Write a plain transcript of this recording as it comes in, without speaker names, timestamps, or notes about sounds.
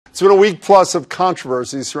It's been a week plus of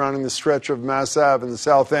controversy surrounding the stretch of Mass Ave in the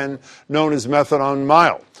South End known as Methadone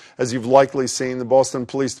Mile. As you've likely seen, the Boston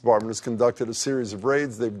Police Department has conducted a series of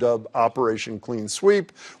raids they've dubbed Operation Clean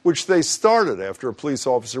Sweep, which they started after a police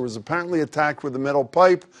officer was apparently attacked with a metal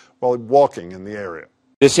pipe while walking in the area.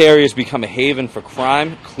 This area has become a haven for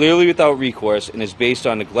crime, clearly without recourse, and is based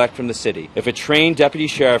on neglect from the city. If a trained deputy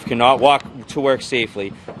sheriff cannot walk to work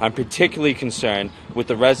safely, I'm particularly concerned with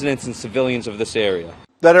the residents and civilians of this area.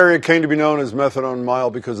 That area came to be known as Methadone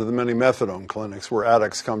Mile because of the many methadone clinics where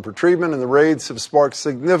addicts come for treatment, and the raids have sparked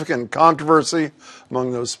significant controversy.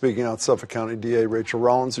 Among those speaking out, Suffolk County DA Rachael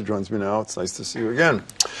Rollins, who joins me now. It's nice to see you again.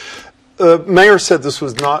 The mayor said this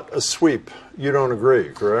was not a sweep. You don't agree,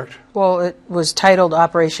 correct? Well, it was titled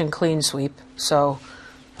Operation Clean Sweep, so...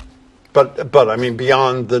 But I mean,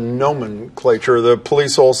 beyond the nomenclature, the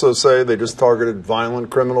police also say they just targeted violent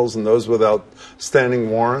criminals and those without standing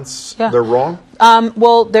warrants. Yeah. They're wrong?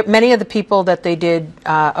 Well, many of the people that they did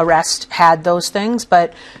arrest had those things,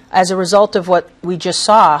 but as a result of what we just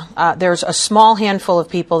saw, there's a small handful of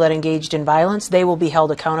people that engaged in violence. They will be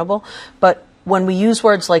held accountable. But when we use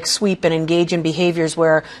words like sweep and engage in behaviors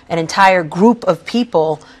where an entire group of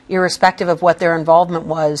people, irrespective of what their involvement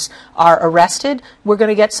was, are arrested, we're going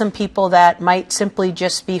to get some people that might simply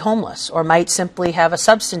just be homeless or might simply have a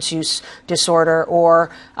substance use disorder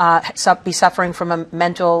or be suffering from a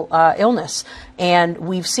mental illness. And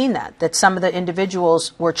we've seen that some of the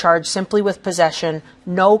individuals were charged simply with possession,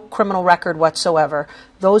 no criminal record whatsoever.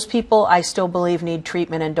 Those people, I still believe, need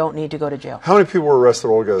treatment and don't need to go to jail. How many people were arrested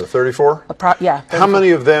altogether? 34? Yeah. 34. How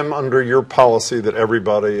many of them, under your policy that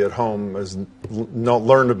everybody at home has not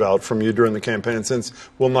learned about from you during the campaign and since,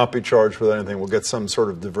 will not be charged with anything, will get some sort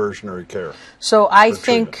of diversionary care? So I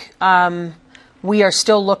think we are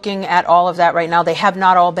still looking at all of that right now. They have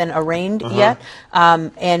not all been arraigned yet.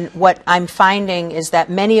 And what I'm finding is that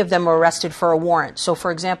many of them were arrested for a warrant. So, for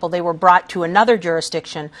example, they were brought to another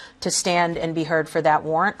jurisdiction to stand and be heard for that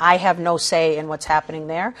warrant. I have no say in what's happening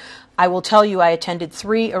there. I will tell you I attended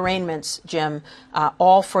 3 arraignments, Jim,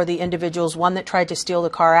 all for the individuals, one that tried to steal the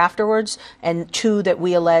car afterwards and 2 that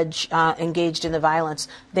we allege engaged in the violence.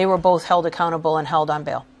 They were both held accountable and held on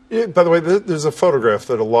bail. Yeah, by the way, there's a photograph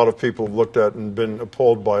that a lot of people have looked at and been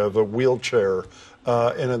appalled by of a wheelchair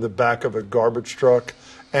in the back of a garbage truck.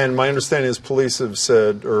 And my understanding is police have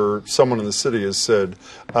said, or someone in the city has said,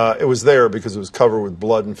 it was there because it was covered with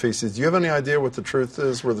blood and feces. Do you have any idea what the truth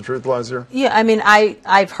is, where the truth lies here? Yeah, I mean,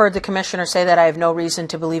 I've heard the commissioner say that. I have no reason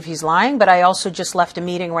to believe he's lying, but I also just left a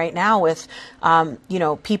meeting right now with,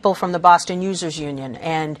 people from the Boston Users Union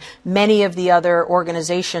and many of the other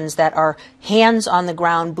organizations that are hands on the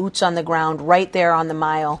ground, boots on the ground, right there on the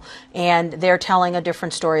mile, and they're telling a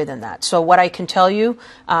different story than that. So what I can tell you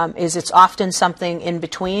is it's often something in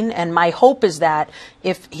between. And my hope is that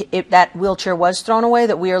if that wheelchair was thrown away,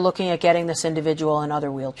 that we are looking at getting this individual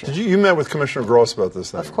another wheelchair. You met with Commissioner Gross about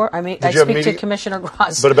this thing? Of course. I mean, I speak to Commissioner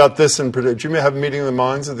Gross. But about this in particular, did you have a meeting of the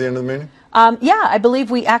minds at the end of the meeting? Yeah, I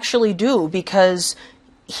believe we actually do, because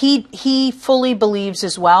he fully believes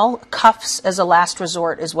as well, cuffs as a last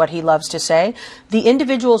resort is what he loves to say. The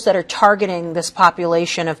individuals that are targeting this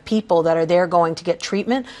population of people that are there going to get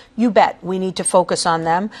treatment, you bet we need to focus on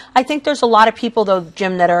them. I think there's a lot of people, though,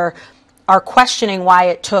 Jim, that are questioning why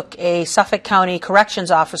it took a Suffolk County corrections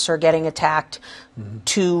officer getting attacked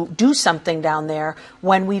to do something down there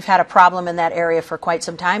when we've had a problem in that area for quite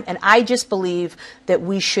some time. And I just believe that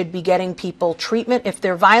we should be getting people treatment. If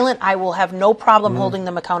they're violent, I will have no problem holding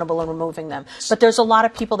them accountable and removing them. But there's a lot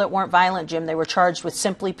of people that weren't violent, Jim. They were charged with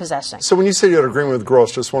simply possessing. So when you say you had agreement with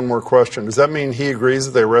Gross, just one more question. Does that mean he agrees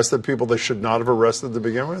that they arrested people they should not have arrested to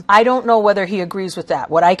begin with? I don't know whether he agrees with that.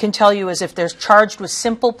 What I can tell you is if they're charged with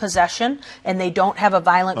simple possession and they don't have a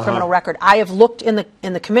violent criminal record, I have looked in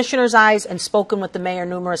the commissioner's eyes and spoken with the mayor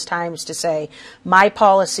numerous times to say my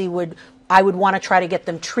policy I would want to try to get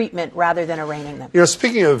them treatment rather than arraigning them. You know,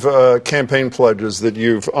 speaking of campaign pledges that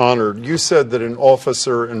you've honored, you said that in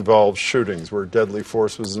officer-involved shootings where deadly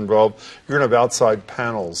force was involved, you're going to have outside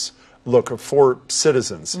panels look for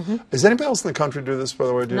citizens. Does anybody else in the country do this, by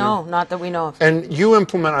the way? No, not that we know of. And you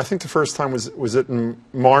implement, I think the first time was it in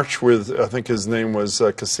March with, I think his name was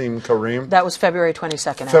Qasim Karim? That was February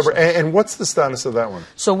 22nd. February. And what's the status of that one?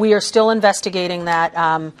 So we are still investigating that.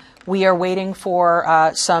 We are waiting for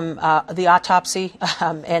the autopsy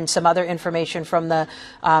and some other information from the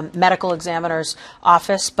medical examiner's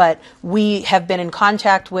office, but we have been in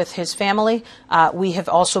contact with his family. We have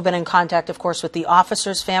also been in contact, of course, with the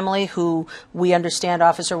officer's family, who we understand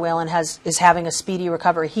Officer Whalen is having a speedy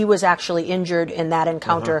recovery. He was actually injured in that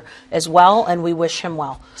encounter as well, and we wish him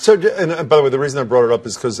well. So, and by the way, the reason I brought it up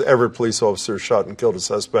is because every police officer shot and killed a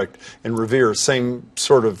suspect in Revere, same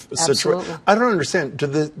sort of situation. I don't understand. Do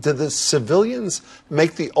the civilians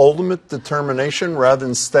make the ultimate determination rather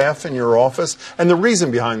than staff in your office? And the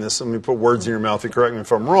reason behind this, let me put words in your mouth and correct me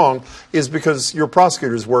if I'm wrong, is because your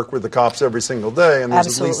prosecutors work with the cops every single day, and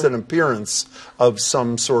there's at least an appearance of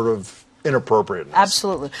some sort of inappropriateness.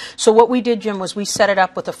 Absolutely. So what we did, Jim, was we set it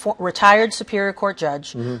up with a retired Superior Court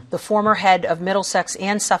judge, the former head of Middlesex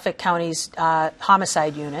and Suffolk County's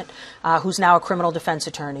homicide unit, who's now a criminal defense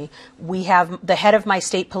attorney. We have the head of my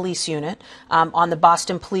state police unit on the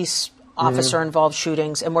Boston Police officer-involved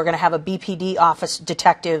shootings, and we're going to have a BPD office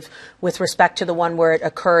detective with respect to the one where it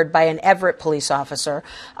occurred by an Everett police officer.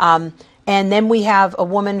 And then we have a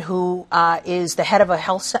woman who is the head of a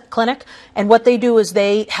health clinic, and what they do is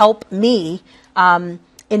they help me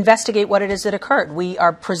investigate what it is that occurred. We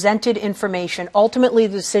are presented information. Ultimately,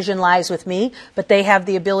 the decision lies with me, but they have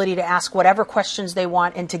the ability to ask whatever questions they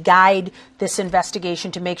want and to guide this investigation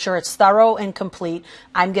to make sure it's thorough and complete.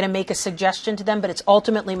 I'm going to make a suggestion to them, but it's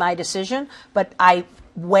ultimately my decision. But I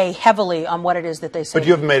weigh heavily on what it is that they say. But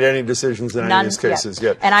you haven't made any decisions in any of these cases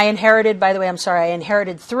yet. And I inherited, by the way, I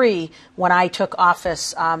inherited 3 when I took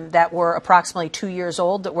office that were approximately 2 years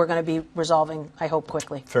old that we're going to be resolving, I hope,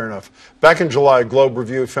 quickly. Fair enough. Back in July, Globe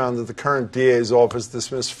Review found that the current DA's office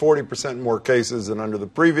dismissed 40% more cases than under the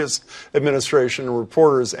previous administration. And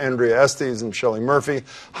reporters Andrea Estes and Shelley Murphy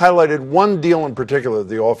highlighted one deal in particular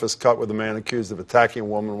the office cut with a man accused of attacking a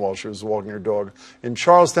woman while she was walking her dog in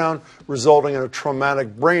Charlestown, resulting in a traumatic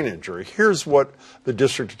brain injury. Here's what the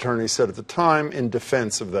district attorney said at the time in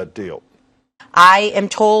defense of that deal. I am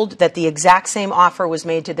told that the exact same offer was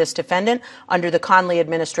made to this defendant under the Conley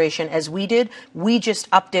administration as we did. We just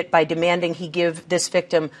upped it by demanding he give this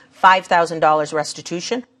victim $5,000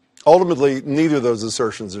 restitution. Ultimately, neither of those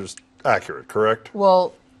assertions is accurate, correct?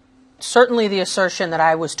 Well, certainly the assertion that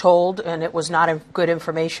I was told, and it was not good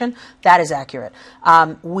information, that is accurate.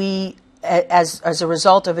 As a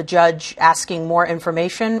result of a judge asking more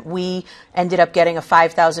information, we ended up getting a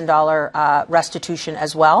 $5,000 restitution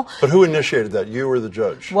as well. But who initiated that, you or the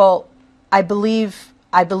judge? Well, I believe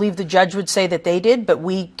the judge would say that they did, but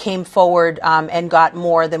we came forward and got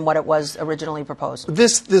more than what it was originally proposed.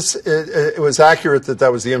 It was accurate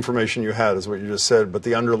that was the information you had, is what you just said, but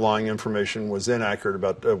the underlying information was inaccurate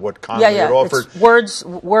about what Conley had offered. It's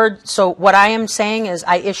words. So what I am saying is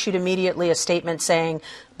I issued immediately a statement saying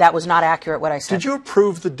that was not accurate what I said. Did you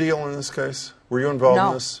approve the deal in this case? Were you involved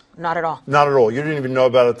in this? No, not at all. Not at all. You didn't even know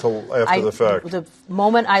about it until after the fact. The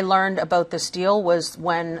moment I learned about this deal was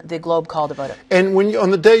when the Globe called about it. And when on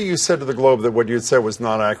the day you said to the Globe that what you had said was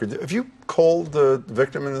not accurate, have you called the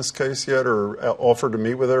victim in this case yet, or offered to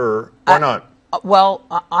meet with her, or why not? Well,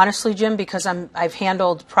 honestly, Jim, because I've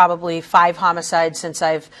handled probably 5 homicides since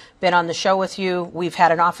I've been on the show with you. We've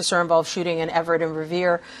had an officer-involved shooting in Everett and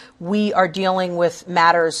Revere. We are dealing with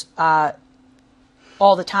matters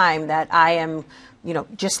all the time that I am,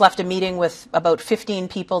 just left a meeting with about 15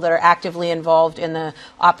 people that are actively involved in the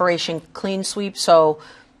Operation Clean Sweep. So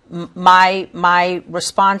my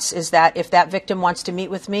response is that if that victim wants to meet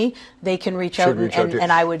with me, they can reach out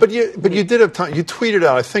and I would. But you did have time. You tweeted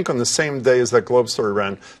out, I think on the same day as that Globe story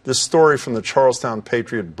ran, this story from the Charlestown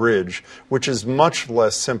Patriot Bridge, which is much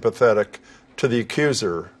less sympathetic to the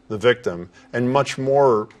accuser, the victim, and much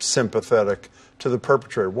more sympathetic to the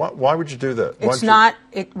perpetrator. Why would you do that? It's not.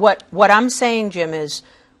 What I'm saying, Jim, is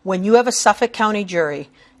when you have a Suffolk County jury.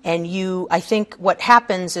 And I think what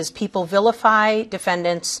happens is people vilify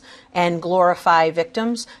defendants and glorify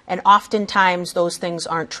victims, and oftentimes those things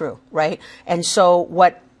aren't true, right? And so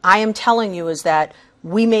what I am telling you is that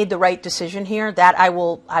we made the right decision here. That I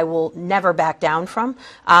will never back down from.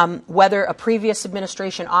 Whether a previous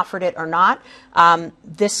administration offered it or not,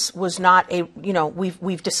 this was not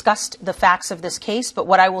we've discussed the facts of this case, but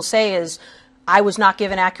what I will say is I was not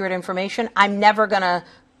given accurate information. I'm never going to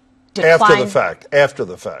decline. After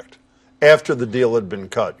the fact. after the deal had been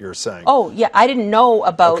cut, you're saying? Oh, yeah, I didn't know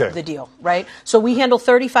about Okay. the deal, right? So we handle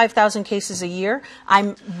 35,000 cases a year.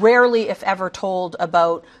 I'm rarely, if ever, told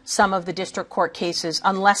about some of the district court cases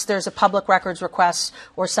unless there's a public records request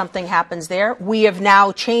or something happens there. We have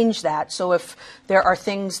now changed that. So if there are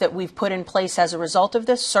things that we've put in place as a result of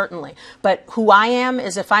this, certainly. But who I am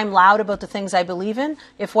is if I'm loud about the things I believe in,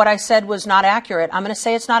 if what I said was not accurate, I'm going to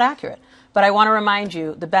say it's not accurate. But I want to remind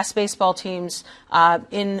you, the best baseball teams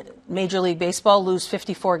in Major League Baseball lose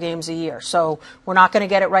 54 games a year. So we're not going to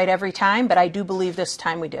get it right every time, but I do believe this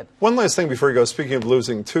time we did. One last thing before you go. Speaking of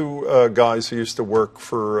losing, two guys who used to work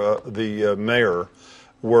for the mayor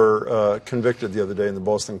were convicted the other day in the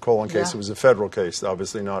Boston colon case. Yeah. It was a federal case,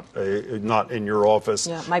 obviously not in your office.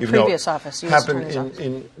 Yeah, my even though previous it office, US happened Attorney's office.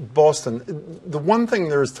 in Boston. The one thing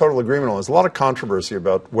there is total agreement on is a lot of controversy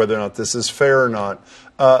about whether or not this is fair or not.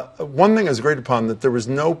 One thing is agreed upon, that there was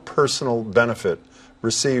no personal benefit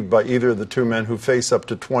received by either of the two men who face up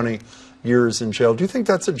to 20 years in jail. Do you think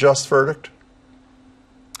that's a just verdict?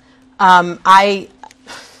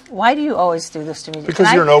 Why do you always do this to me?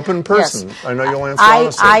 Because you're an open person. Yes. I know you'll answer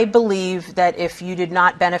honestly. I believe that if you did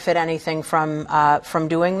not benefit anything from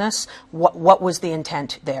doing this, what was the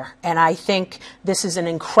intent there? And I think this is an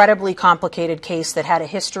incredibly complicated case that had a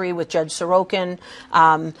history with Judge Sorokin,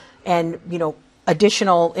 and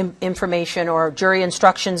additional information or jury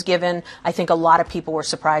instructions given. I think a lot of people were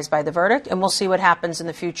surprised by the verdict, and we'll see what happens in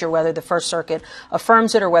the future, whether the First Circuit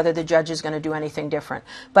affirms it or whether the judge is going to do anything different.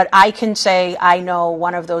 But I can say I know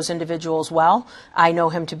one of those individuals well. I know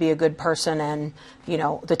him to be a good person, and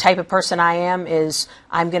the type of person I am is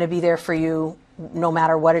I'm going to be there for you no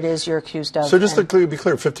matter what it is you're accused of. So just to be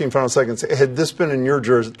clear, 15 final seconds, had this been in your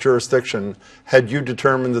jurisdiction, had you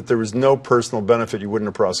determined that there was no personal benefit, you wouldn't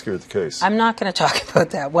have prosecuted the case? I'm not going to talk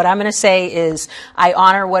about that. What I'm going to say is I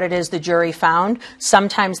honor what it is the jury found.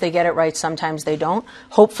 Sometimes they get it right, sometimes they don't.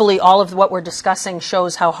 Hopefully all of what we're discussing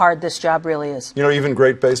shows how hard this job really is. Even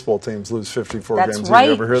great baseball teams lose 54 That's games. right,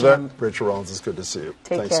 Did you ever hear Jim. that? Rachel Rollins, it's good to see you.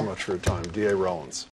 Take Thanks so care. much for your time. D.A. Rollins.